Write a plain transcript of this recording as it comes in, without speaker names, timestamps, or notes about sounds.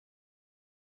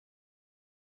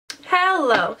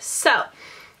Hello! So,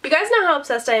 you guys know how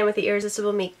obsessed I am with the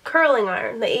Irresistible Me curling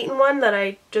iron, the 8-in-1 that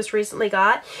I just recently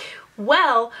got.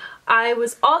 Well, I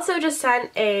was also just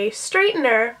sent a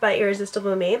straightener by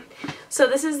Irresistible Me. So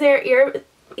this is their Irresistible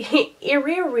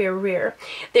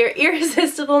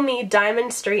Me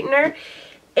Diamond Straightener.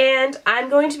 And I'm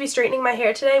going to be straightening my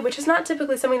hair today, which is not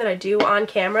typically something that I do on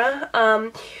camera.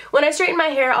 When I straighten my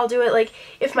hair, I'll do it like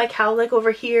if my cowlick over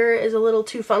here is a little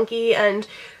too funky and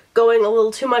going a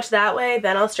little too much that way,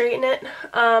 then I'll straighten it.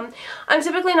 I'm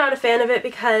typically not a fan of it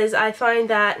because I find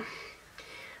that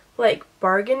like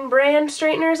bargain brand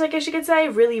straighteners, I guess you could say,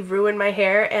 really ruin my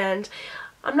hair, and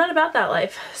I'm not about that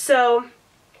life. So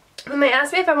when they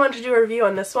asked me if I wanted to do a review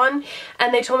on this one,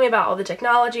 and they told me about all the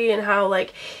technology and how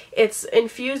like it's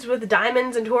infused with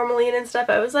diamonds and tourmaline and stuff,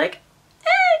 I was like,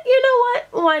 you know what,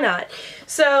 why not?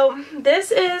 So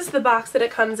this is the box that it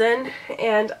comes in,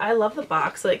 and I love the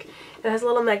box. Like, it has a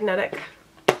little magnetic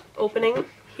opening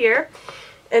here,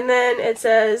 and then it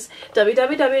says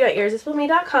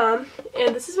www.irresistibleme.com,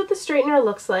 and this is what the straightener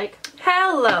looks like.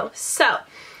 Hello! So,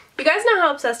 you guys know how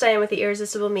obsessed I am with the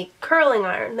Irresistible Me curling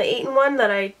iron, the 8-in-1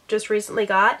 that I just recently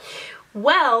got.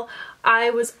 Well, I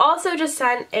was also just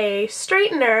sent a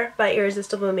straightener by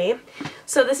Irresistible Me.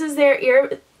 So this is their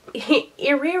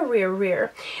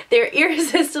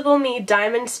Irresistible Me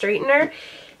Diamond Straightener,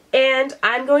 and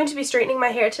I'm going to be straightening my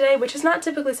hair today, which is not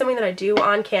typically something that I do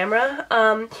on camera.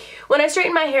 When I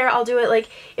straighten my hair, I'll do it like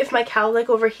if my cowlick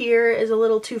over here is a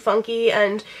little too funky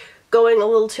and going a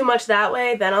little too much that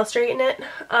way, then I'll straighten it.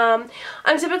 I'm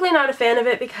typically not a fan of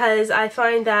it because I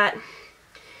find that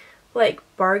like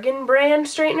bargain brand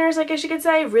straighteners, I guess you could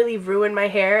say, really ruin my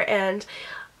hair, and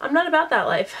I'm not about that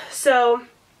life. So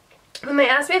when they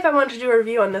asked me if I wanted to do a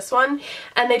review on this one,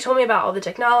 and they told me about all the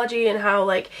technology and how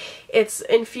like it's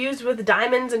infused with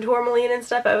diamonds and tourmaline and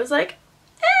stuff, I was like,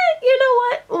 you know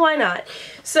what, why not?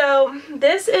 So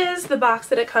this is the box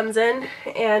that it comes in,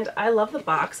 and I love the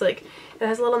box. Like, it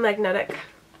has a little magnetic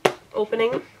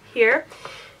opening here,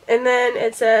 and then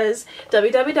it says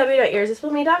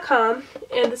www.irresistibleme.com,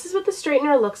 and this is what the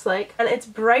straightener looks like. And it's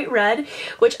bright red,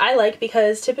 which I like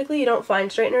because typically you don't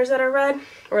find straighteners that are red,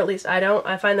 or at least I don't.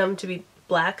 I find them to be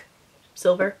black,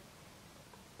 silver.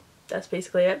 That's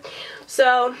basically it.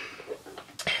 So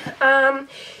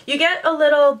you get a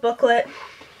little booklet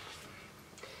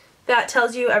that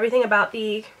tells you everything about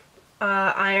the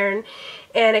iron,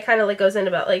 and it kind of like goes into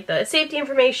about like the safety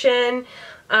information,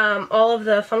 all of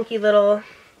the funky little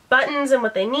buttons and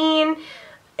what they mean,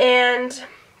 and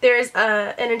there's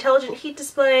an intelligent heat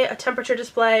display, a temperature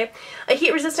display, a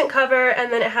heat resistant cover,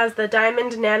 and then it has the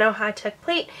diamond nano high-tech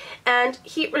plate and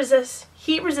heat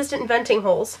resistant venting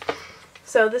holes.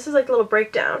 So this is like a little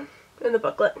breakdown in the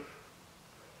booklet.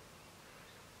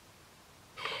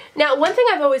 Now, one thing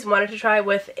I've always wanted to try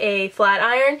with a flat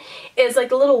iron is like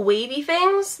the little wavy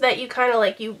things that you kind of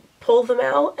like, you pull them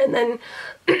out and then,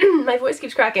 my voice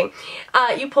keeps cracking,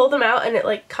 you pull them out and it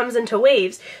like comes into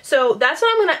waves. So that's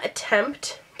what I'm going to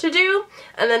attempt to do,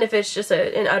 and then if it's just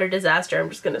an utter disaster, I'm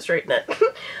just going to straighten it.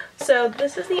 So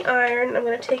this is the iron. I'm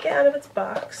going to take it out of its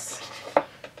box.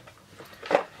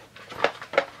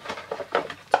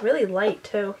 It's really light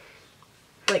too,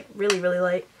 like really, really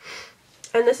light.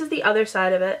 And this is the other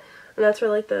side of it, and that's where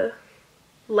like the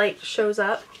light shows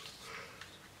up.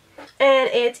 And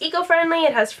it's eco-friendly,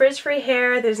 it has frizz-free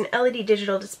hair, there's an LED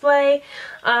digital display,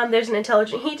 there's an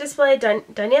intelligent heat display,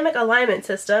 dynamic alignment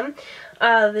system,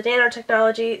 the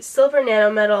nanotechnology, silver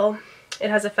nanometal, it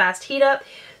has a fast heat up,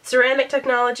 ceramic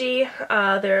technology,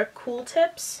 there are cool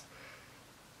tips.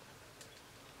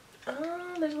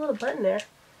 Oh, there's a little button there.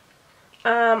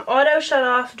 Auto shut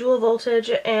off, dual voltage,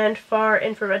 and far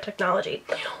infrared technology.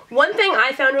 One thing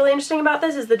I found really interesting about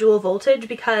this is the dual voltage,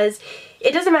 because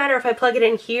it doesn't matter if I plug it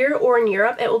in here or in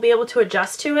Europe, it will be able to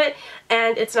adjust to it,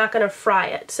 and it's not going to fry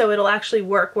it, so it'll actually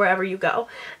work wherever you go.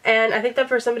 And I think that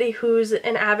for somebody who's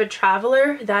an avid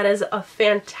traveler, that is a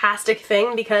fantastic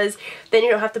thing, because then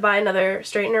you don't have to buy another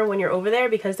straightener when you're over there,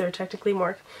 because they're technically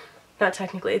more, not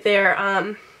technically,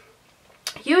 they're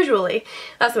usually,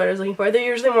 that's what I was looking for, they're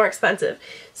usually more expensive.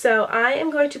 So I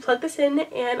am going to plug this in,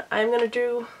 and I'm going to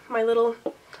do my little,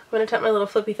 I'm going to attempt my little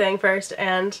flippy thing first,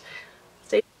 and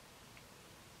stay.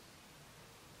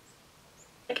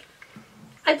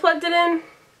 I plugged it in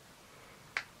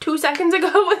 2 seconds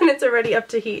ago and it's already up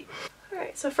to heat.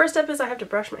 Alright, so first step is I have to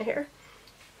brush my hair.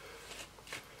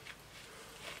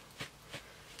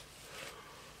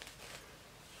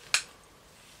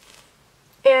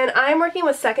 And I'm working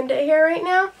with second day hair right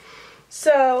now,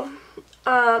 so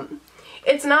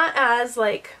it's not as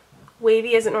like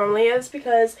wavy as it normally is,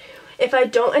 because if I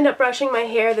don't end up brushing my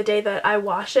hair the day that I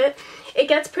wash it, it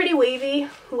gets pretty wavy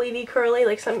curly,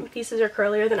 like some pieces are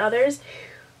curlier than others.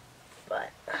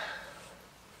 But,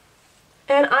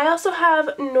 and I also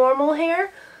have normal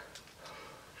hair,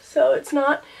 so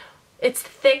it's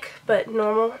thick, but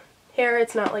normal hair,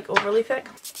 it's not like overly thick.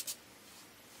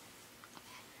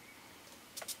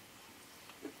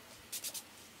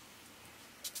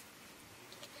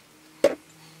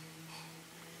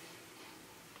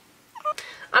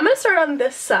 I'm going to start on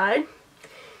this side,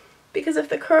 because if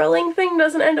the curling thing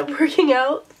doesn't end up working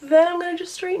out, then I'm going to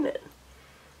just straighten it.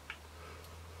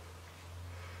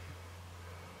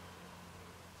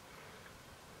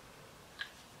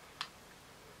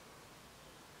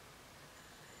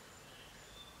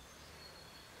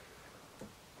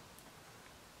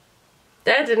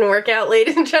 That didn't work out,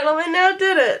 ladies and gentlemen, now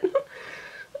did it?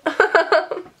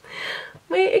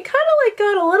 Wait, it kind of like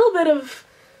got a little bit of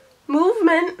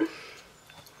movement.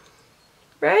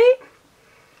 Right?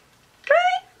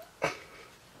 Right?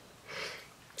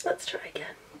 Let's try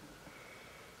again.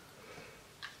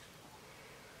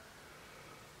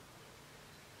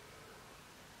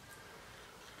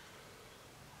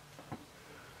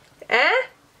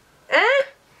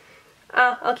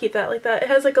 Oh, I'll keep that like that. It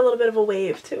has like a little bit of a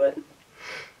wave to it.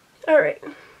 Alright.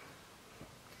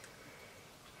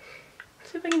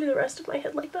 See if I can do the rest of my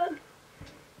head like that.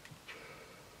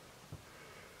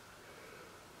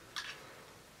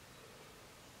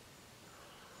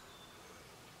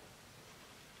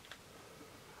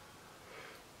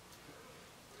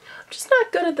 I'm just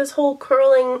not good at this whole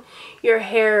curling your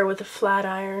hair with a flat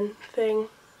iron thing.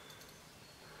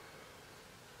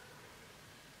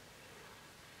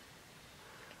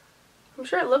 I'm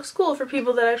sure it looks cool for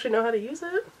people that actually know how to use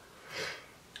it.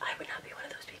 I would not be one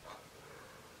of those people.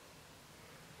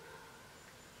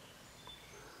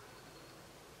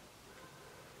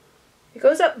 It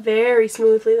goes up very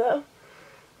smoothly though.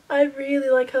 I really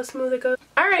like how smooth it goes.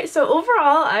 Alright, so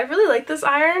overall, I really like this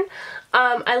iron.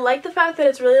 I like the fact that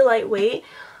it's really lightweight.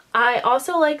 I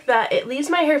also like that it leaves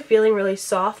my hair feeling really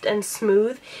soft and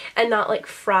smooth and not like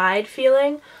fried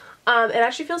feeling. It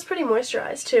actually feels pretty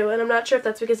moisturized too, and I'm not sure if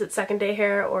that's because it's second day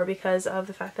hair or because of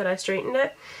the fact that I straightened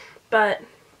it, but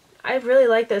I really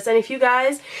like this. And if you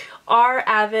guys are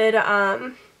avid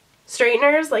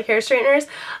straighteners, like hair straighteners,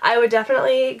 I would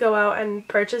definitely go out and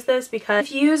purchase this, because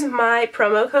if you use my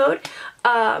promo code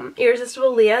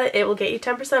Irresistible Leah, it will get you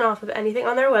 10% off of anything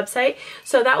on their website,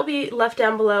 so that will be left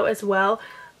down below as well.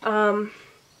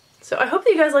 So I hope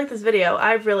that you guys like this video.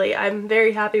 I'm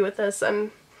very happy with this.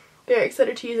 I'm very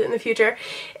excited to use it in the future.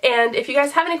 And if you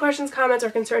guys have any questions, comments,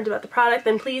 or concerns about the product,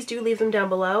 then please do leave them down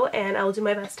below and I will do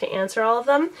my best to answer all of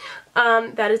them.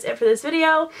 That is it for this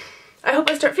video. I hope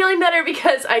I start feeling better,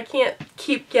 because I can't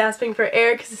keep gasping for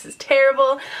air because this is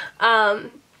terrible.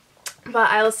 But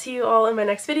I will see you all in my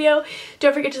next video.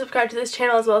 Don't forget to subscribe to this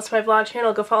channel as well as to my vlog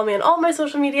channel. Go follow me on all my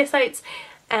social media sites,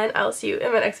 and I will see you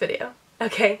in my next video.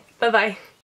 Okay, bye-bye.